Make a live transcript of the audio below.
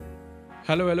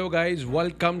Hello, guys.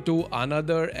 Welcome to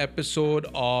another episode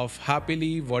of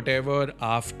Happily Whatever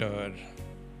After.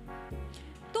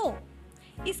 तो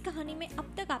इस कहानी में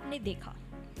अब तक आपने देखा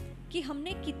कि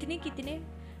हमने कितने कितने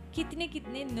कितने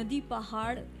कितने नदी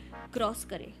पहाड़ क्रॉस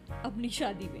करे अपनी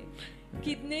शादी में,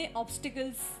 कितने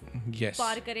ऑब्स्टिकल्स Yes.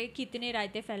 पार करे, कितने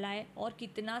रायते फैलाए और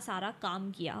कितना सारा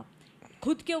काम किया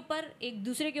खुद के ऊपर, एक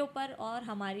दूसरे के ऊपर और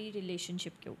हमारी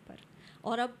रिलेशनशिप के ऊपर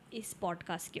और अब इस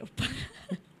पॉडकास्ट के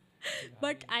ऊपर.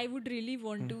 But I would really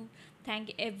want to thank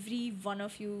every one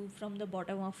of you from the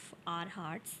bottom of our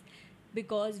hearts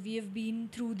because we have been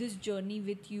through this journey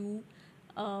with you,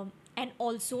 and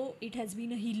also it has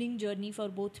been a healing journey for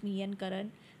both me and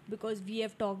Karan because we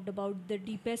have talked about the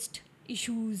deepest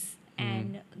issues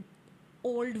and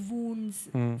old wounds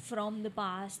from the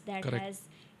past that Correct. has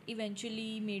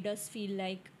eventually made us feel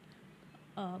like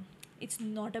uh, it's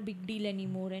not a big deal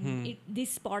anymore, and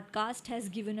this podcast has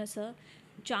given us a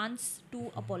chance to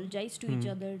apologize to each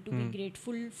other, to be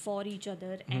grateful for each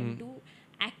other, and to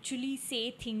actually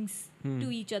say things to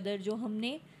each other जो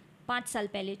हमने 5 साल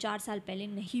पहले 4 साल पहले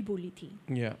नहीं बोली थी.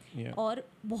 Yeah. और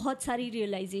बहुत सारी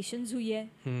realizations हुई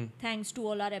है thanks to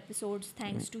all our episodes,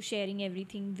 thanks to sharing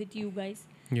everything with you guys.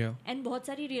 Yeah. And बहुत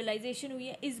सारी रियलाइजेशन हुई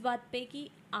है इस बात पे कि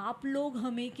आप लोग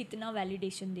हमें कितना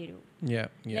वैलिडेशन दे रहे हो.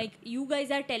 Yeah. Like you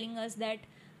guys are telling us that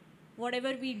whatever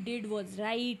we did was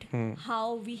right,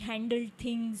 how we handled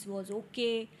things was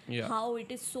okay, Yeah. how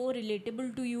it is so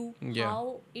relatable to you, Yeah.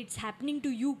 how it's happening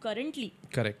to you currently.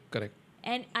 Correct.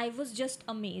 And I was just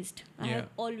amazed. I Yeah.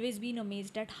 have always been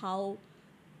amazed at how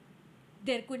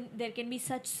there can be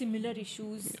such similar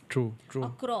issues True.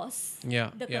 across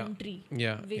Yeah, the yeah. country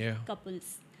Yeah, with yeah.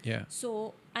 couples. Yeah.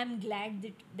 So I'm glad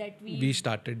that We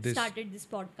started this.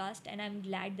 podcast, and I'm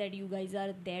glad that you guys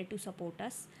are there to support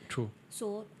us. True. So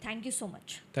thank you so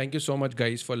much. Thank you so much,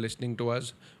 guys, for listening to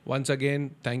us. Once again,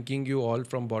 thanking you all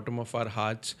from bottom of our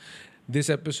hearts.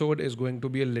 This episode is going to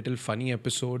be a little funny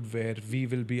episode where we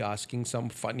will be asking some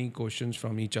funny questions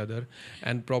from each other,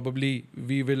 and probably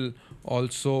we will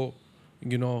also,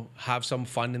 have some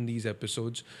fun in these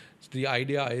episodes. The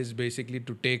idea is basically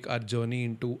to take our journey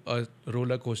into a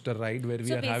roller coaster ride where we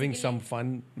So are having some basically-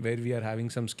 fun, where we are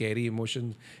having some scary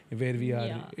emotions, where we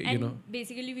are, and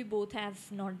basically we both have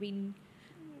not been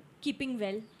keeping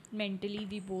well mentally.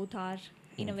 We both are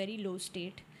in a very low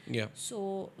state. yeah, So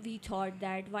we thought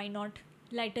that why not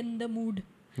lighten the mood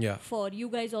yeah, for you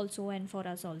guys also and for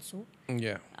us also.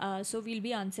 yeah, So we'll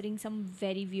be answering some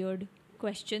very weird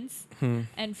questions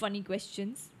and funny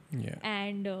questions, yeah,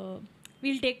 and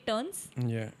we'll take turns.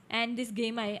 yeah. And this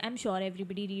game, I'm sure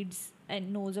everybody reads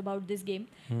and knows about this game.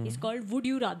 It's called Would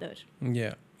You Rather.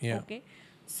 Yeah, yeah. Okay.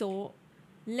 So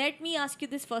let me ask you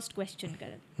this first question,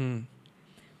 Karan. Hmm.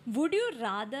 Would you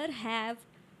rather have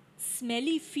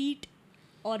smelly feet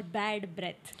or bad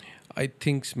breath? I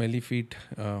think smelly feet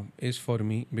is for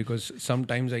me because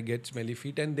sometimes I get smelly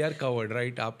feet and they are covered,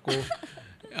 right?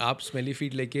 आप smelly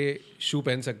feet लेके shoe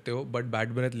पहन सकते हो but bad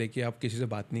breath लेके आप किसी से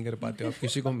बात नहीं कर पाते हो, आप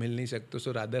किसी को मिल नहीं सकते,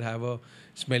 so rather have a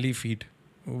smelly feet.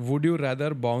 Would you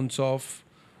rather bounce off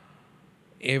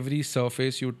every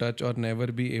surface you touch और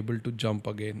never be able to jump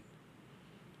again?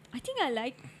 I think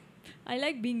I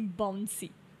like being bouncy.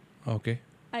 Okay.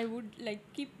 I would like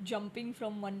keep jumping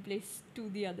from one place to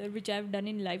the other, which I've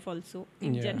done in life also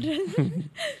in Yeah. general.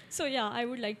 So yeah, I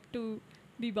would like to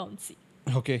be bouncy.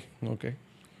 Okay.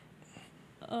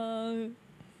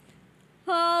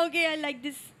 Okay, I like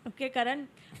this. Okay, Karan,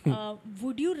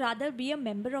 would you rather be a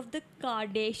member of the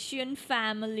Kardashian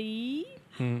family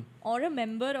or a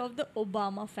member of the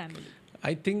Obama family?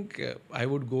 I think I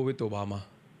would go with Obama.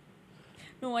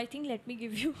 No, I think let me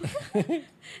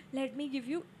give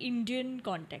you Indian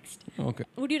context. Okay.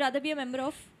 Would you rather be a member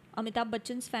of Amitabh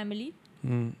Bachchan's family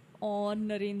or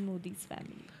Narendra Modi's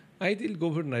family? I will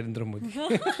go for Narendra Modi.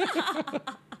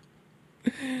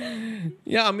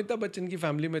 या अमिताभ बच्चन की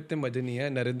family में इतने मजे नहीं है.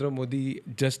 Narendra Modi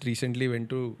just recently went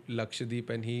to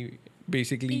Lakshadweep and he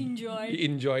basically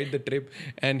enjoyed the trip,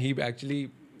 and he actually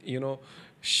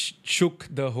shook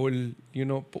the whole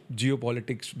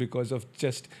geopolitics because of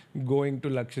just going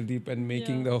to Lakshadweep and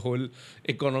making the whole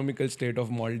economical state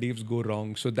of Maldives go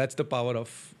wrong. So that's the power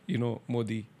of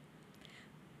Modi.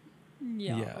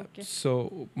 Yeah. Okay. So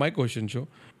my question, Joe,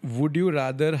 would you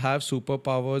rather have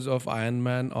superpowers of Iron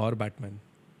Man or Batman?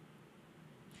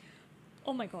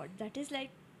 Oh my God, that is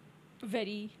like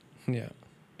very Yeah.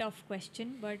 tough question,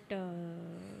 but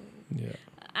Yeah.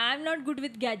 I'm not good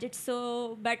with gadgets, so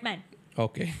Batman.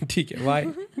 Okay. ठीक है. Why?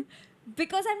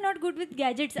 Because I'm not good with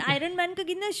gadgets. Iron Man का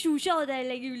कितना शूशा होता है,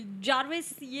 like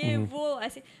Jarvis ये वो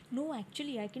ऐसे. No,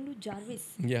 actually I can do Jarvis.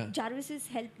 Yeah. Jarvis has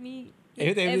helped me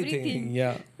With everything. everything.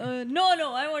 Yeah.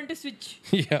 No, I want to switch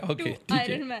Yeah, okay. to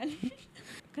Iron Man.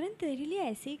 करण तेरे लिए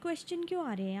ऐसे ही क्वेश्चन क्यों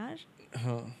आ रहे हैं यार?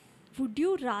 हाँ. Would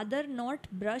you rather not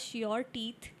brush your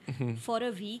teeth for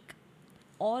a week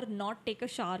or not take a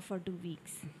shower for 2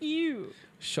 weeks? Ew.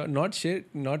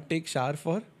 Not take shower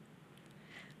for?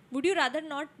 Would you rather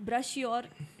not brush your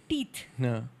teeth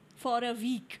No. for a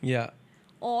week Yeah.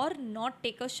 or not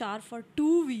take a shower for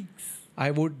 2 weeks?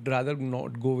 I would rather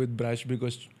not go with brush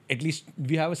because at least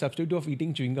we have a substitute of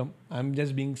eating chewing gum. I'm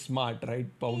just being smart, right?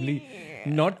 Probably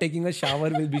not taking a shower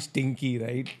will be stinky,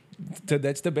 right? So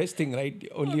that's the best thing, right?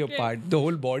 Only Okay. a part. The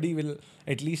whole body will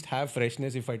at least have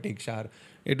freshness if I take shower.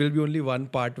 It will be only one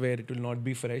part where it will not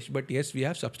be fresh. But yes, we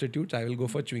have substitutes. I will go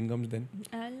for chewing gums then.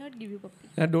 I'll not give you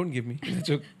puppy. Don't give me. That's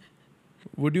okay.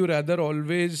 Would you rather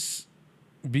always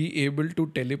be able to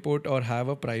teleport or have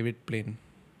a private plane?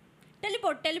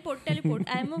 Teleport.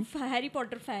 I'm a Harry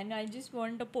Potter fan. I just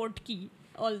want a port key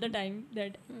all the time.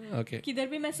 That Okay. किधर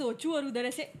भी मैं सोचूं और उधर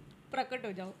ऐसे प्रकट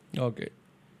हो जाऊं. Okay.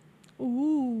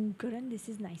 Ooh, Karan, this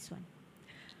is nice one.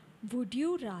 Would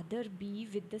you rather be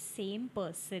with the same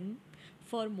person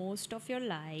for most of your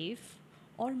life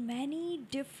or many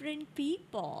different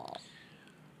people?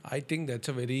 I think that's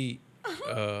a very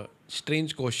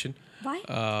strange question. Why?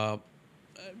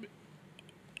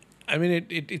 I mean,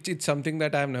 it's something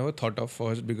that I have never thought of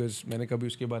first because मैंने कभी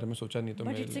उसके बारे में सोचा नहीं तो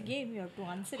But मैं it's a game. You have to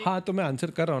answer it. हाँ तो मैं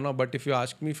आंसर कर रहा हूँ ना but if you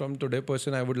ask me from today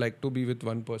person I would like to be with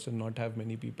one person not have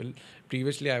many people.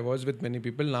 Previously I was with many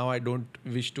people, now I don't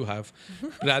wish to have.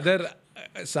 Rather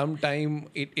sometime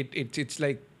it's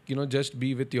like just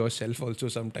be with yourself also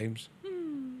sometimes.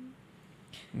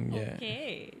 Yeah.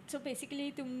 Okay. So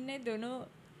basically तुमने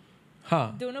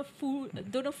हाँ.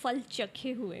 दोनों फल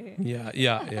चखे हुए हैं.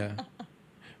 Yeah.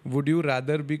 Would you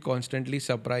rather be constantly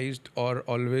surprised or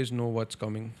always know what's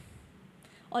coming?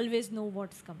 Always know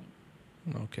what's coming.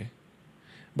 Okay.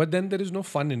 But then there is no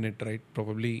fun in it, right?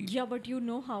 Probably. Yeah, but you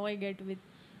know how I get with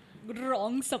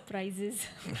wrong surprises.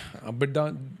 But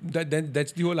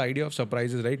that's the whole idea of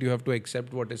surprises, right? You have to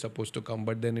accept what is supposed to come.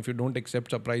 But then if you don't accept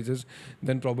surprises,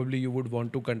 then probably you would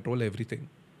want to control everything.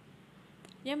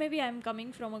 Yeah, maybe I'm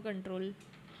coming from a control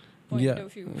point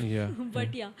of view. Yeah. But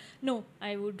no,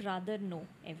 I would rather know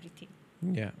everything.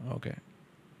 Yeah, okay.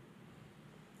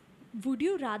 Would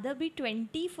you rather be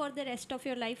 20 for the rest of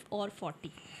your life or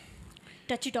 40?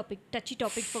 Touchy topic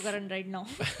for Karan right now.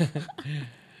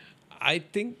 I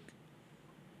think,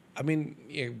 I mean,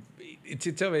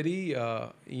 it's a very,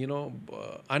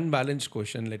 unbalanced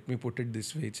question. Let me put it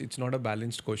this way. It's not a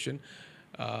balanced question.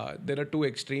 There are two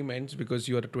extreme ends because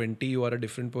you are 20, you are a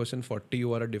different person, 40,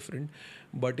 you are a different.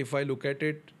 But if I look at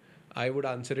it, I would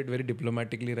answer it very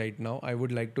diplomatically right now. I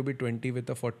would like to be 20 with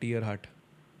a 40-year heart.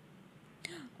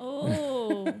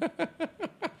 Oh.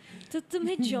 तो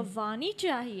तुम्हें जवानी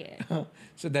चाहिए.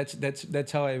 So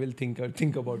that's how I will think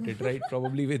about it, right?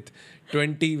 Probably with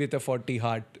 20 with a 40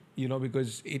 heart,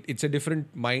 because it's a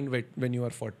different mind when you are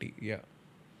 40. Yeah.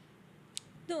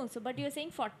 No, but you're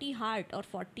saying 40 heart or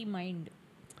 40 mind.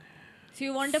 So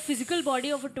you want a physical body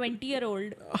of a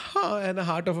 20-year-old. And a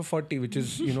heart of a 40, which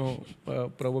is,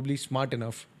 probably smart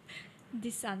enough.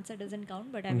 This answer doesn't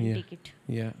count, but I will take it.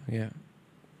 Yeah.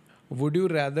 Would you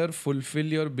rather fulfill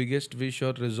your biggest wish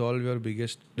or resolve your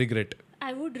biggest regret?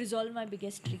 I would resolve my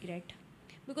biggest regret.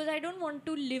 Because I don't want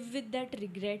to live with that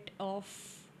regret of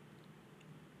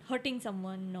hurting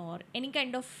someone or any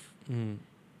kind of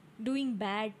doing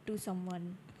bad to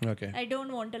someone. Okay. I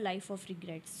don't want a life of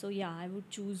regrets. So yeah, I would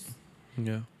choose.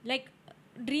 Yeah. Like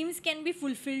dreams can be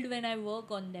fulfilled when I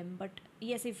work on them, but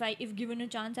yes, if given a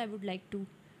chance, I would like to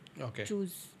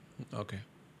choose. Okay.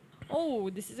 Oh,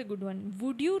 this is a good one.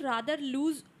 Would you rather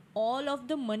lose all of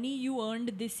the money you earned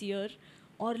this year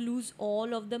or lose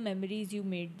all of the memories you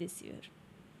made this year?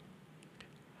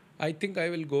 I think I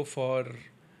will go for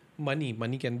money.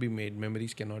 Money can be made.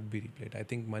 Memories cannot be replayed. I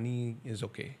think money is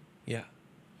okay. Yeah.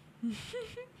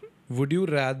 Would you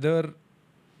rather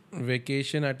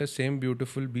vacation at the same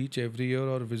beautiful beach every year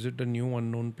or visit a new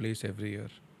unknown place every year?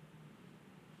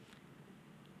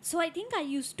 So I think I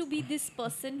used to be this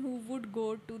person who would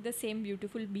go to the same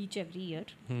beautiful beach every year.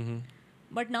 Mm-hmm.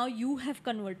 But now you have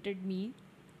converted me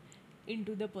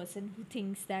into the person who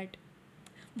thinks that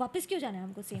वापस क्यों जाना है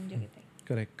हमको same जगह पे?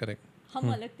 Correct.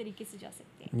 हम अलग तरीके से जा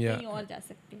सकते हैं, कहीं और जा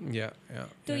सकते हैं. Yeah.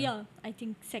 So yeah, I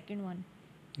think second one.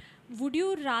 Would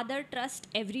you rather trust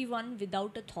everyone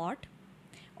without a thought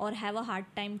or have a hard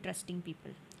time trusting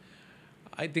people?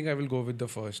 I think I will go with the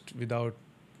first without,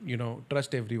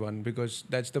 trust everyone because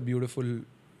that's the beautiful,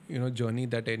 journey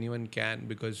that anyone can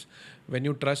because when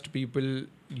you trust people,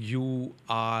 you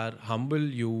are humble,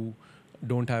 you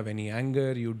don't have any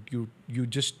anger. You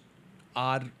just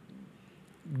are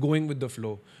going with the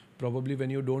flow. Probably when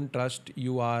you don't trust,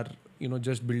 you are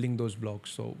just building those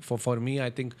blocks. So for me, I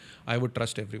think I would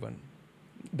trust everyone.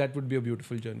 That would be a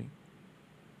beautiful journey.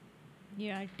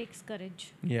 Yeah, it takes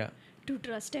courage Yeah. to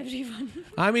trust everyone.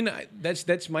 I mean,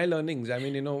 that's my learnings. I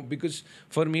mean, because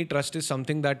for me, trust is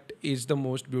something that is the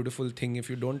most beautiful thing. If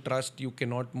you don't trust, you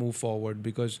cannot move forward,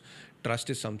 because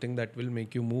trust is something that will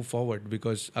make you move forward.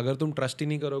 Because अगर तुम trust ही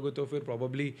नहीं करोगे तो फिर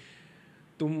probably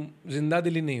तुम जिंदा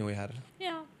दिली नहीं हो यार.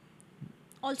 Yeah.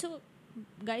 Also,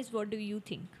 guys, what do you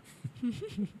think?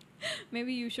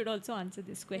 Maybe you should also answer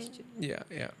this question.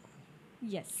 Yeah.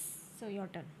 Yes. So your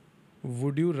turn.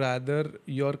 Would you rather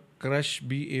your crush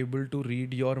be able to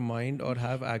read your mind or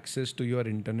have access to your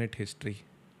internet history?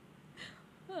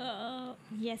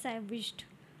 Yes, I wished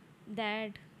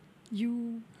that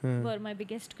you were my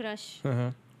biggest crush.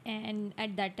 And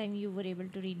at that time you were able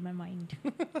to read my mind.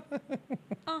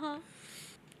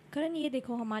 करण, ये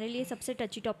देखो, हमारे लिए सबसे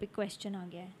टची topic question आ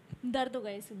गया है. दर्द हो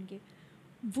गए सुन के.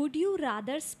 Would you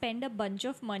rather spend a bunch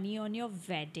of money on your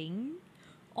wedding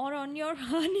or on your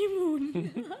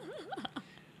honeymoon?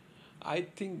 I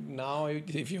think now,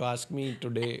 if you ask me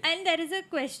today, And there is a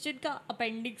question का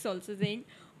appendix also saying,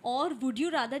 or would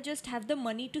you rather just have the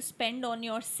money to spend on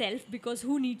yourself, because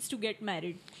who needs to get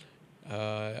married?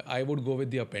 I would go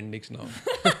with the appendix now.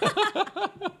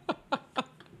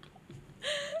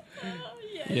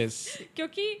 Yes.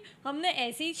 क्योंकि हमने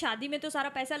ऐसे ही शादी में तो सारा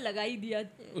पैसा लगा ही दिया,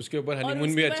 उसके ऊपर और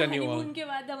हनीमून भी अच्छा नहीं हुआ. हनीमून के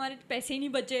बाद हमारे पैसे ही नहीं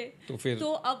बचे.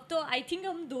 तो अब तो आई थिंक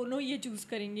हम दोनों ये चूज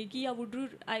करेंगे कि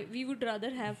we would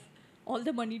rather have all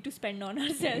the money to spend on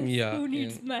ourselves. Yeah, who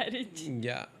needs marriage?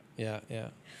 Yeah.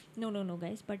 No,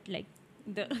 guys, but like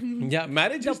the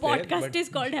marriage the is there, podcast but is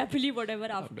called Happily Whatever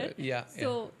After.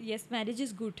 So yes, marriage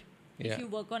is good. Yeah. If you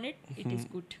work on it, it is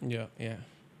good. Yeah.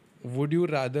 Would you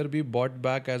rather be bought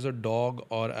back as a dog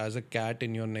or as a cat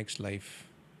in your next life?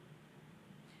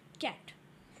 Cat.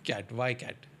 Cat. Why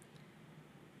cat?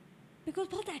 Because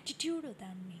बहुत attitude होता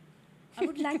है उनमें. I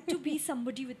would like to be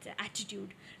somebody with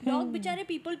attitude. Dog बेचारे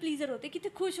people pleaser होते, कितने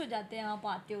खुश हो जाते हैं आप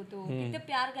आते हो तो, कितने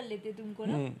प्यार कर लेते तुमको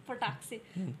ना फटाक से.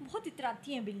 बहुत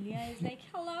इतराती हैं बिल्लियाँ. It's like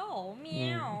hello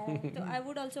meow. तो I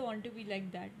would also want to be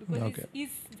like that, because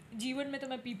इस जीवन में तो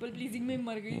मैं people pleasing में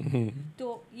मर गई. तो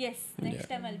yes, next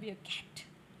time I'll be a cat.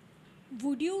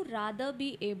 Would you rather be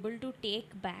able to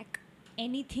take back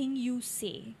anything you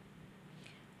say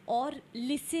or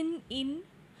listen in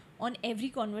on every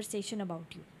conversation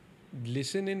about you?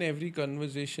 Listen in every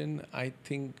conversation, I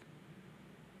think,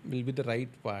 will be the right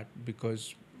part,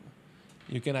 because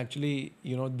you can actually,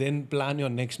 then plan your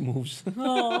next moves.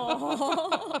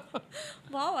 Oh.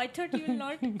 Wow, I thought you will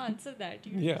not answer that.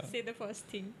 You will say the first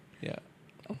thing. Yeah.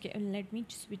 Okay, let me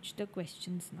switch the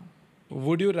questions now.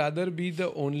 Would you rather be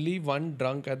the only one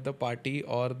drunk at the party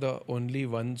or the only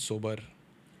one sober?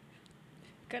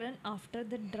 Karan, after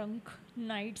the drunk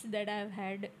nights that I have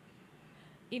had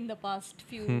in the past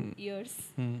few years,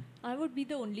 I would be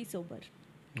the only sober.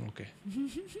 Okay.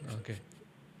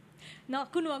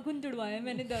 नाखून वाखून तुड़वाए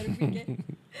मैंने दारू P के.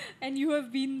 And you have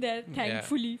been there,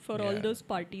 thankfully, for all those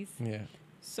parties. Yeah.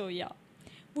 So yeah.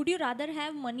 Would you rather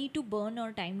have money to burn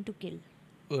or time to kill?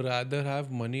 Rather have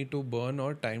money to burn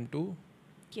or time to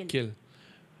kill.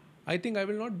 I think I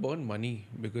will not burn money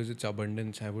because it's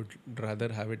abundance. I would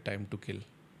rather have it time to kill.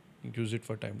 Use it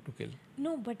for time to kill.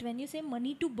 No, but when you say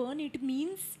money to burn, it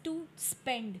means to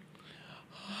spend.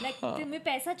 Like तुम्हें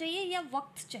पैसा चाहिए या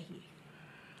वक्त चाहिए?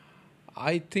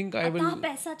 I think I will.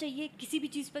 पैसा चाहिए किसी भी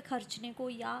चीज़ पे खर्चने को,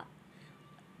 या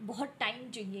बहुत टाइम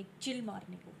चाहिए चिल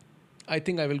मारने को? I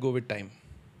think I will go with time.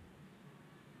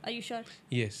 Are you sure?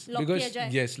 Yes. Lock because किया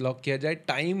जाए? Yes, lock किया जाए.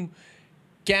 Time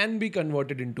can be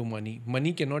converted into money.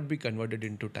 Money cannot be converted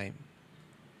into time.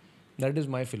 That is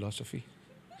my philosophy.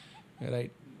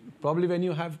 Right. Probably when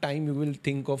you have time, you will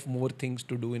think of more things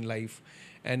to do in life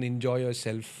and enjoy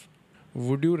yourself.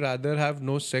 Would you rather have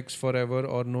no sex forever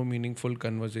or no meaningful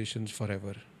conversations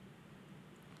forever?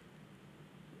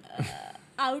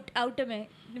 Out में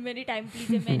मेरी time please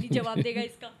है, मैं नहीं जवाब देगा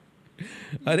इसका.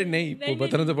 अरे नहीं,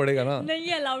 बताना तो पड़ेगा ना.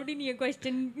 नहीं, अलाउड ही नहीं है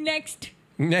क्वेश्चन.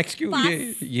 नेक्स्ट क्यों?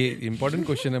 ये इम्पोर्टेंट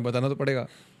क्वेश्चन है, बताना तो पड़ेगा.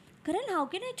 Karan, how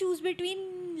can I choose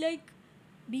between like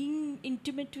being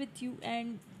intimate with you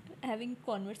and having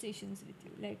conversations with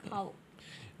you? Like how?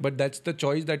 But that's the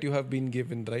choice that you have been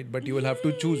given, right? But you will have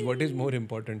to choose what is more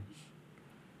important.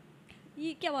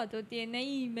 ये क्या बात होती है?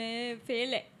 नहीं, मैं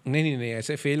fail है. नहीं,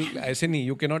 ऐसे नहीं.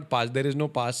 You cannot pass. There is no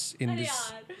pass in this.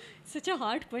 यार, such a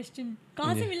hard question.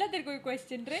 कहाँ से मिला तेरे को ये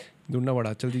क्वेश्चन रे? ढूंढना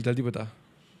पड़ा. जल्दी बता.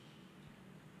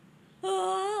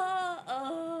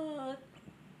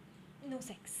 No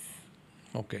sex.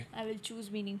 Okay. I will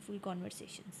choose meaningful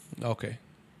conversations. Okay.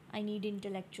 I need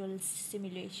intellectual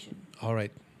stimulation. All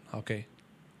right. Okay.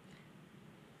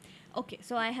 Okay,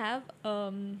 so I have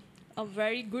a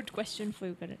very good question for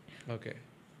you, Karan. Okay.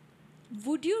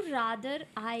 Would you rather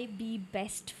I be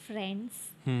best friends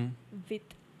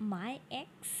with my ex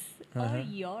or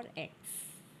your ex?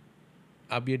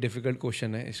 अब ये difficult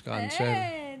question है. इसका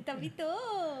answer तभी तो.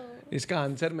 इसका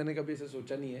answer मैंने कभी ऐसे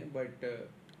सोचा नहीं है, बट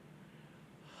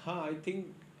हाँ, आई think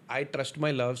I trust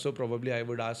my love, so probably I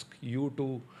would ask you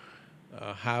to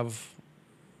have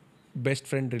best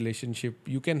friend relationship.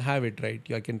 You can have it, right?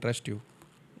 I can trust you.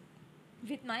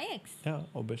 With my ex? Yeah,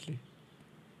 obviously.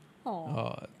 Oh.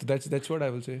 That's what I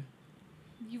will say.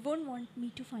 You won't want me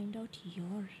to find out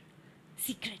your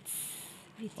secrets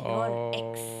with your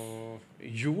ex.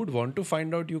 You would want to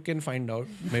find out, you can find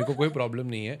out. मेरे को कोई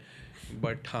problem नहीं है.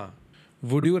 But हाँ.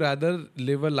 Would you rather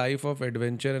live a life of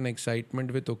adventure and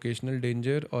excitement with occasional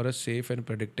danger, or a safe and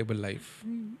predictable life?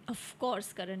 Of course,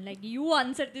 Karan. Like, you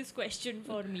answered this question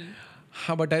for me.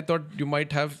 हाँ, but I thought you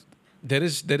might have. There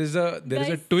is a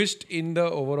twist in the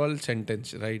overall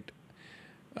sentence, right?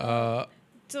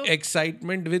 So,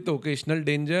 excitement with occasional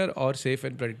danger or safe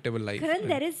and predictable life. Karan,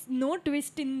 there is no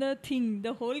twist in the thing.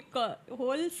 The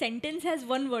whole sentence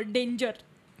has one word: danger.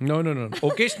 No.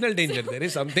 Occasional danger. There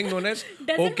is something known as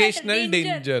occasional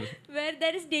danger. Where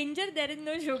there is danger, there is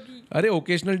no shogi. अरे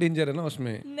occasional danger है ना उसमें.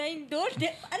 नहीं, don't.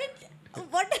 अरे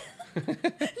what?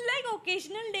 Like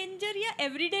occasional danger या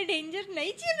everyday danger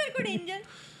नहीं चाहिए मेरे को danger.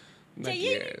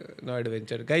 चाहिए. No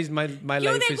adventure. Guys, my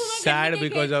life is sad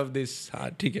because of this. हाँ,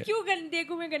 ठीक है. क्यों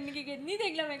देखूँ मैं करने की खेत नहीं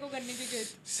देखला मेरे को करने की खेत.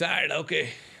 Sad. Okay.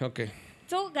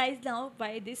 So guys, now by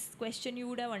this question you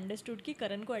would have understood कि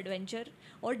करण को adventure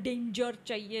और danger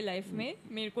चाहिए life में,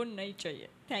 मेरे को नहीं चाहिए.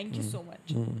 Thank you so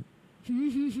much.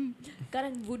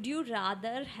 Karan, would you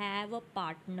rather have a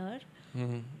partner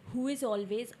who is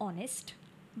always honest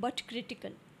but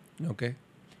critical? Okay.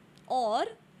 Or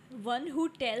one who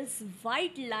tells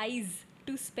white lies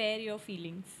to spare your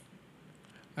feelings?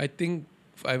 I think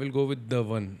I will go with the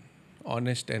one,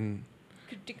 honest and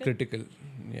critical.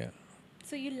 Yeah.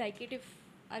 So you like it if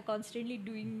I constantly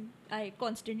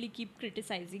keep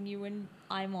criticizing you and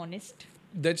I'm honest?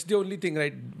 That's the only thing,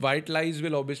 right? White lies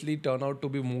will obviously turn out to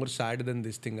be more sad than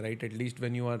this thing, right? At least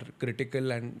when you are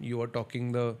critical and you are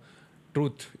talking the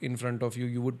truth in front of you,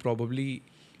 you would probably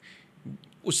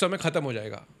उस समय ख़त्म हो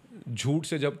जाएगा. झूठ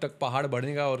से जब तक पहाड़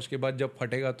बढ़ेगा और उसके बाद जब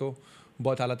फटेगा तो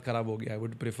बहुत हालत ख़राब होगी. I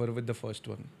would prefer with the first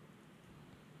one.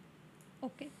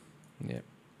 Okay. Yeah.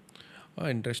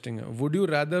 Interesting. Would you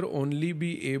rather only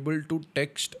be able to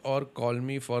text or call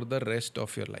me for the rest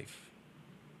of your life?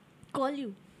 Call you.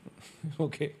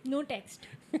 Okay. No text.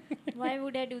 Why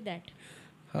would I do that?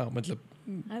 हाँ, मतलब.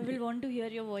 I will want to hear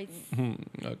your voice.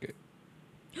 Okay.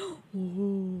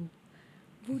 Oh.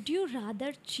 Would you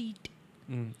rather cheat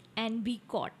and be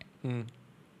caught,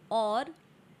 or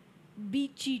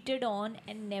be cheated on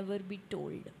and never be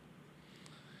told?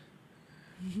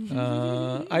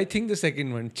 I think the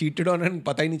second one, cheated on and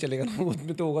पता ही नहीं चलेगा ना,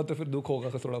 उसमें तो होगा तो फिर दुख होगा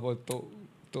थोड़ा बहुत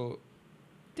तो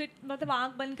मतलब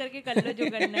आँख बंद करके कर लो जो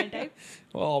करना है टाइप.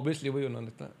 Obviously वही होना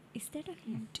लगता है. Is that a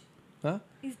hint? हाँ?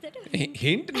 Is that a hint?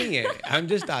 Hint नहीं है. I'm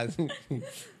just asking.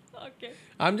 Okay.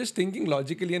 I'm just thinking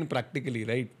logically and practically,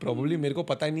 right? Probably मेरे को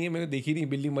पता नहीं है, मैंने देखी नहीं,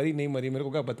 बिल्ली मरी नहीं मरी, मेरे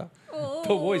को क्या पता.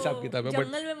 तो वो हिसाब किताब है.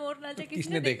 जंगल में मोर नाचे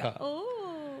किसने देखा?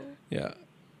 Yeah.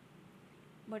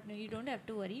 But no, you don't have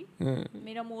to worry.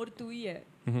 मेरा मोर तू ही है.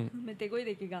 मैं तेरे को ही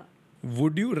देखेगा.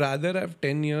 Would you rather have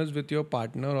 10 years with your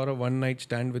partner or a one night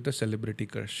stand with a celebrity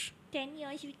crush? 10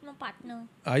 years with my partner.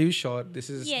 Are you sure? This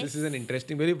is an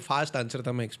interesting, very fast answer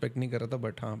था, मैं expect नहीं कर रहा था,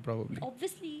 but हाँ, probably.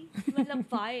 Obviously. मतलब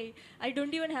why? I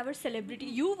don't even have a celebrity.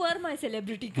 You were my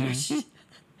celebrity crush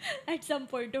at some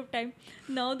point of time.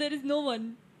 Now there is no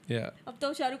one. Yeah. अब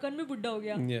तो शाहरुख खान भी बुड्ढा हो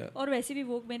गया. Yeah. और वैसे भी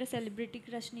वो मेरा सेलिब्रिटी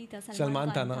क्रश नहीं था,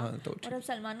 सलमान था ना. हाँ, तो और अब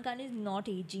Salman Khan is not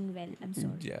aging well. I'm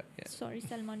sorry. Yeah. Sorry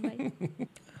Salman भाई.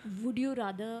 Would you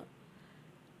rather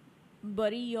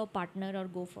bury your partner or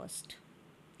go first?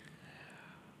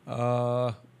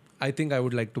 I think I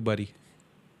would like to bury.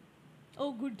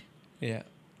 Oh, good. Yeah.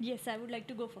 Yes, I would like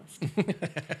to go first.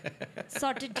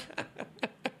 Sorted.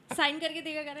 Sign करके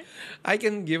देगा करण? I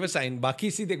can give a sign.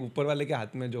 बाकी सी देख ऊपर वाले के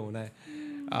हाथ में जो होना है.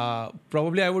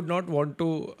 Probably I would not want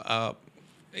to.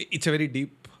 It's a very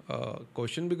deep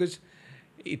question because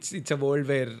it's a world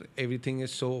where everything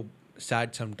is so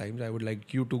sad sometimes. I would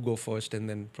like you to go first and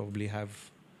then probably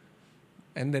have.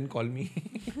 And then call me.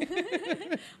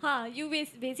 हाँ, you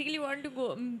basically want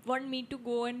me to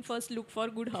go and first look for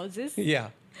good houses.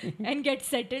 Yeah. And get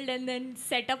settled and then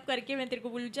set up करके मैं तेरे को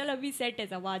बोलूँ चल अभी set है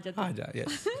सब आ जा. आ जा,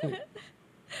 yes.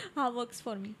 How works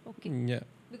for me? Okay. Yeah.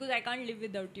 Because I can't live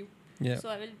without you. Yeah. So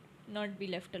I will not be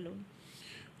left alone.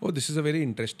 Oh, this is a very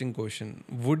interesting question.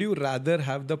 Would you rather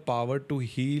have the power to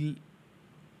heal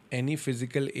any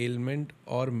physical ailment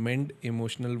or mend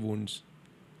emotional wounds?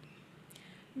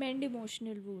 Mend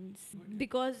emotional wounds.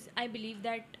 Because I believe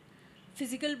that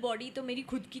physical body तो मेरी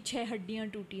खुद की 6 हड्डियाँ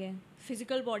टूटी है.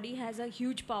 Physical body has a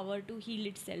huge power to heal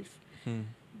itself. Hmm.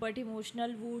 But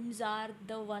emotional wounds are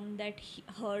the one that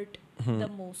hurt the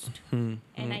most. Hmm.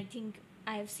 And I think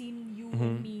I have seen you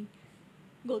and me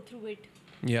go through it.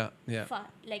 Yeah. Yeah.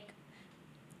 Like,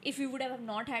 if we would have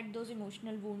not had those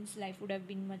emotional wounds, life would have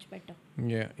been much better.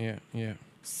 Yeah. Yeah. Yeah.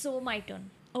 So my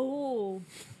turn. Oh,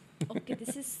 okay.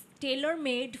 This is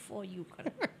tailor-made for you,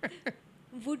 Karan.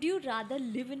 Would you rather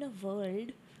live in a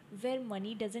world where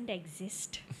money doesn't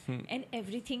exist and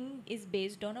everything is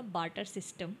based on a barter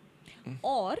system,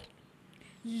 or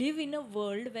live in a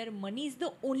world where money is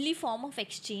the only form of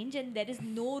exchange and there is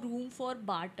no room for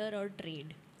barter or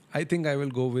trade? I think I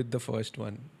will go with the first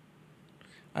one.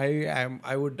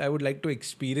 I would like to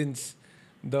experience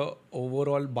the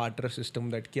overall barter system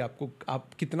that कि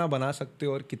आप कितना बना सकते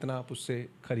हो और कितना आप उससे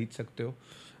खरीद सकते हो.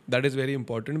 That is very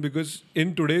important because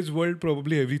in today's world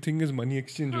probably everything is money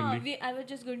exchange only. I was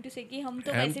just going to say कि हम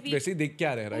तो हम वैसे भी वैसे ही देख के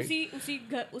आ रहे हैं, right? उसी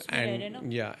घर उसमें रह रहे हैं ना.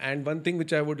 And yeah, and one thing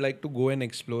which I would like to go and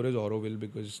explore is Auroville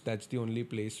because that's the only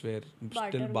place where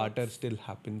barter still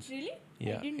happens. Really?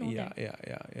 Yeah, I didn't know yeah,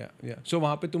 that. yeah. So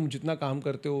वहाँ पे तुम जितना काम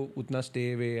करते हो उतना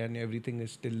stay away and everything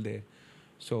is still there.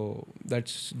 So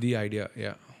that's the idea.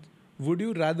 Yeah. Would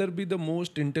you rather be the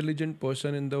most intelligent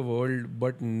person in the world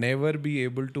but never be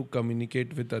able to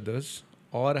communicate with others,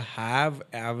 or have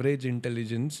average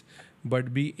intelligence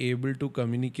but be able to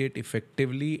communicate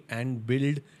effectively and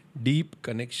build deep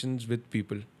connections with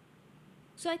people?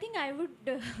 So I think I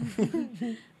would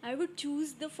I would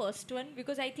choose the first one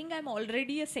because I think I'm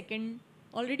already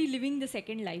living the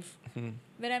second life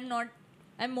where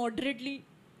I'm moderately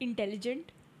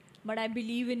intelligent, but I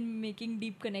believe in making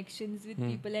deep connections with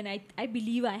people, and I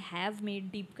believe I have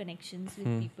made deep connections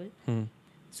with people.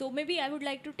 So maybe I would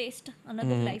like to taste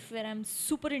another life where I'm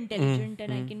super intelligent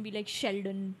and I can be like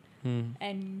Sheldon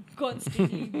and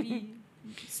constantly be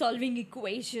solving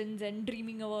equations and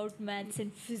dreaming about maths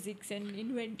and physics and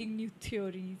inventing new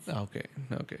theories. Okay.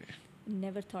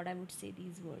 Never thought I would say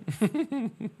these words.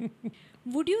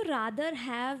 Would you rather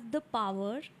have the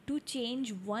power to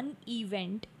change one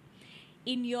event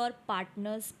in your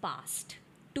partner's past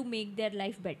to make their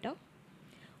life better,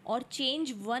 or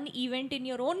change one event in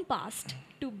your own past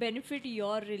to benefit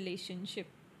your relationship?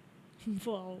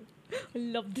 Wow, I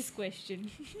love this question.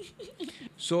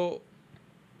 So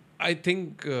I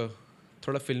think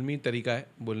थोड़ा फिल्मी तरीका है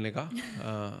बोलने का.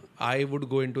 I would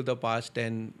go into the past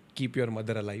and keep your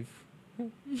mother alive.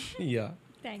 Yeah.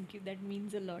 Thank you, that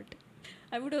means a lot.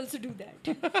 I would also do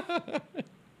that.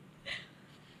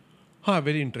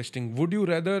 Very interesting. Would you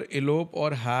rather elope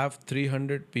or have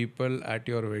 300 people at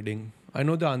your wedding? I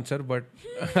know the answer, but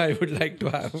I would like to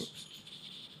have.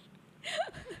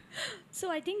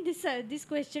 So I think this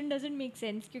question doesn't make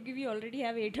sense because we already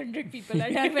have 800 people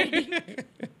at our wedding.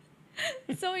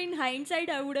 So in hindsight,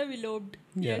 I would have eloped.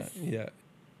 Yeah, Yes. yeah.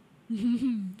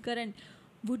 Karan,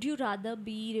 would you rather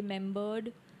be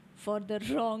remembered for the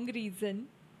wrong reason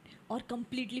or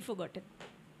completely forgotten?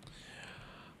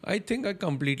 I think I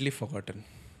completely forgotten.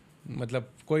 मतलब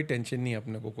कोई tension नहीं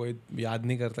अपने को, कोई याद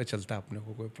नहीं करता, चलता अपने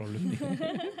को, कोई प्रॉब्लम नहीं.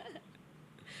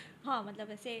 हाँ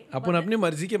मतलब ऐसे अपन अपनी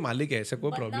मर्जी के मालिक है, ऐसा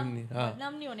कोई प्रॉब्लम नहीं. हाँ,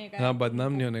 बदनाम नहीं होने का. हाँ,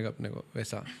 बदनाम नहीं होने का अपने को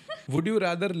वैसा. Would you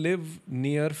rather live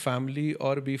near family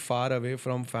or be far away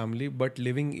from family but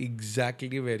living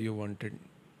exactly where you wanted?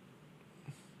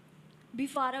 Be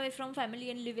far away from family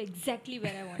and live exactly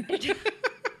where I wanted.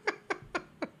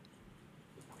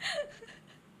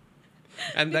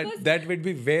 And that would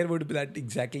be, where would that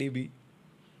exactly be?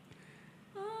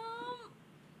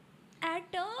 At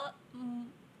a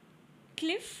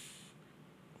cliff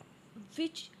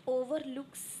which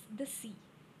overlooks the sea.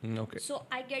 Okay. So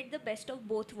I get the best of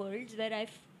both worlds where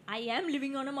I am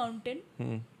living on a mountain,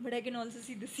 but I can also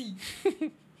see the sea.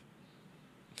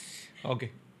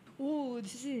 Okay. Oh,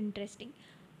 this is interesting.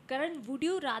 Karan, would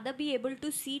you rather be able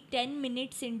to see 10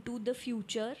 minutes into the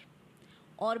future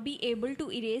or be able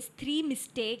to erase 3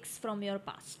 mistakes from your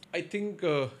past? I think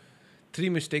 3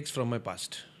 mistakes from my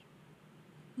past.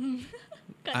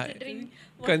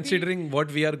 Considering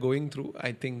what we are going through,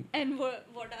 I think. and what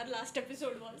our last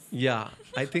episode was. Yeah,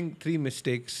 I think 3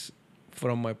 mistakes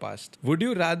from my past. Would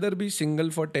you rather be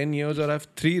single for 10 years or have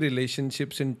 3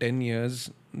 relationships in 10 years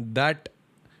that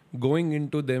going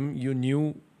into them you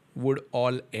knew would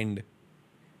all end?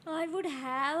 I would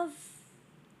have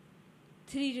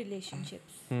 3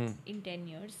 relationships in 10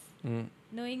 years,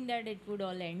 knowing that it would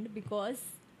all end because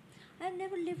I've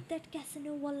never lived that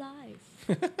Casanova life.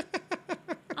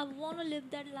 I want to live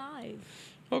that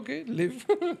life. Okay, live.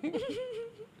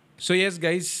 So yes,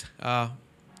 guys,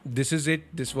 this is it.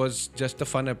 This was just a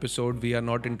fun episode. We are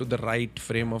not into the right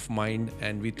frame of mind,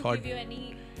 and we To thought give you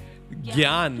any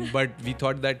ज्ञान, but we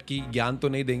thought that कि ज्ञान तो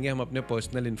नहीं देंगे, हम अपने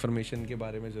personal information के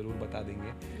बारे में ज़रूर बता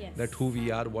देंगे. Yes. That who we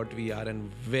are, what we are, and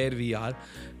where we are.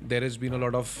 There has been a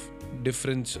lot of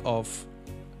difference of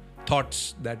thoughts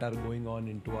that are going on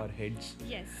into our heads.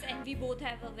 Yes, and we both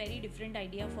have a very different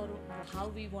idea for how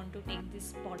we want to take this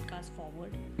podcast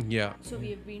forward. Yeah. So we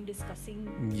have been discussing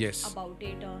Yes. about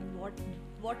it on what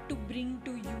to bring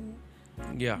to you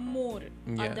Yeah. more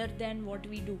Yeah. other than what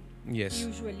we do Yes.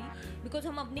 usually, because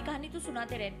हम अपनी कहानी तो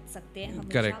सुनाते रह सकते हैं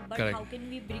हमेशा, Correct, but correct. how can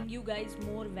we bring you guys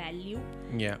more value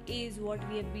Yeah. is what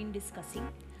we have been discussing.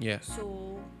 Yeah. So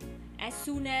as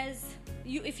soon as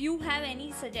if you have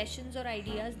any suggestions or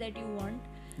ideas that you want,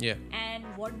 Yeah. and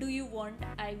what do you want,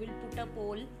 I will put a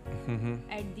poll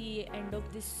at the end of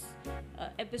this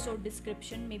episode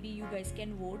description. Maybe you guys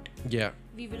can vote. Yeah.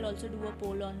 We will also do a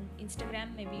poll on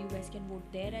Instagram. Maybe you guys can vote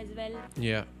there as well,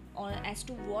 Yeah. or as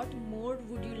to what more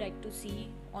would you like to see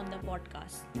on the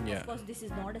podcast. Yeah. Of course, this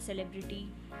is not a celebrity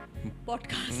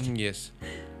podcast. Yes.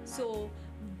 So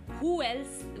who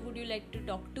else would you like to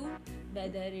talk to,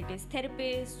 whether it is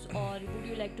therapists, or would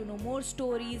you like to know more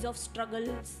stories of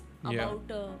struggles Yeah.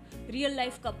 about real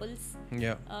life couples?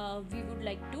 Yeah. We would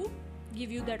like to give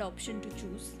you that option to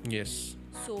choose. Yes.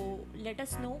 So let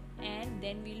us know, and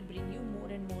then we'll bring you more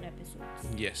and more episodes.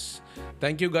 Yes.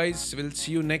 Thank you, guys. We'll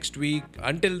see you next week.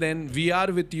 Until then, we are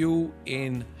with you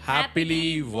in Happily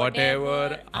Whatever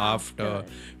After.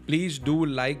 Please do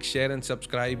like, share, and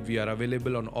subscribe. We are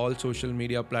available on all social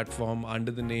media platforms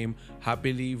under the name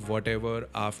Happily Whatever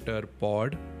After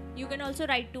Pod. You can also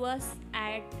write to us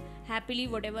at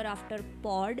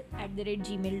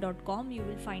happilywhateverafterpod@gmail.com. You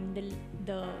will find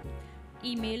the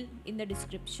email in the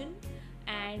description.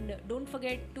 And don't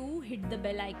forget to hit the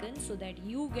bell icon so that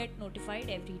you get notified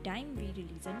every time we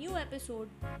release a new episode,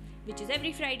 which is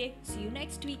every Friday. See you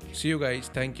next week. See you guys.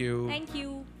 Thank you. Thank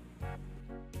you.